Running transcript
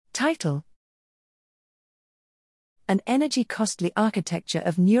Title: An energy-costly architecture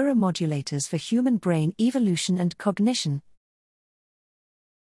of neuromodulators for human brain evolution and cognition.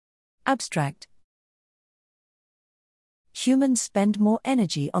 Abstract: Humans spend more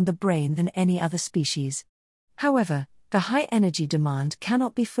energy on the brain than any other species. However, the high energy demand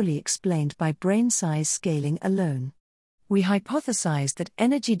cannot be fully explained by brain size scaling alone. We hypothesized that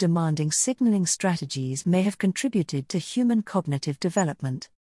energy-demanding signaling strategies may have contributed to human cognitive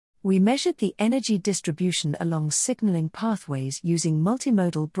development. We measured the energy distribution along signaling pathways using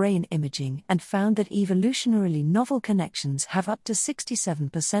multimodal brain imaging and found that evolutionarily novel connections have up to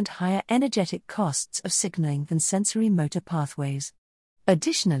 67% higher energetic costs of signaling than sensory motor pathways.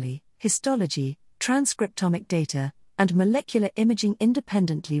 Additionally, histology, transcriptomic data, and molecular imaging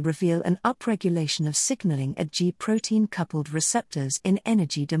independently reveal an upregulation of signaling at G-protein-coupled receptors in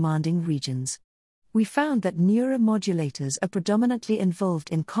energy-demanding regions. We found that neuromodulators are predominantly involved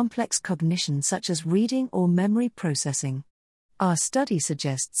in complex cognition such as reading or memory processing. Our study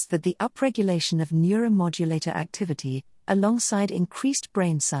suggests that the upregulation of neuromodulator activity, alongside increased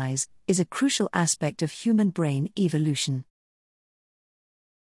brain size, is a crucial aspect of human brain evolution.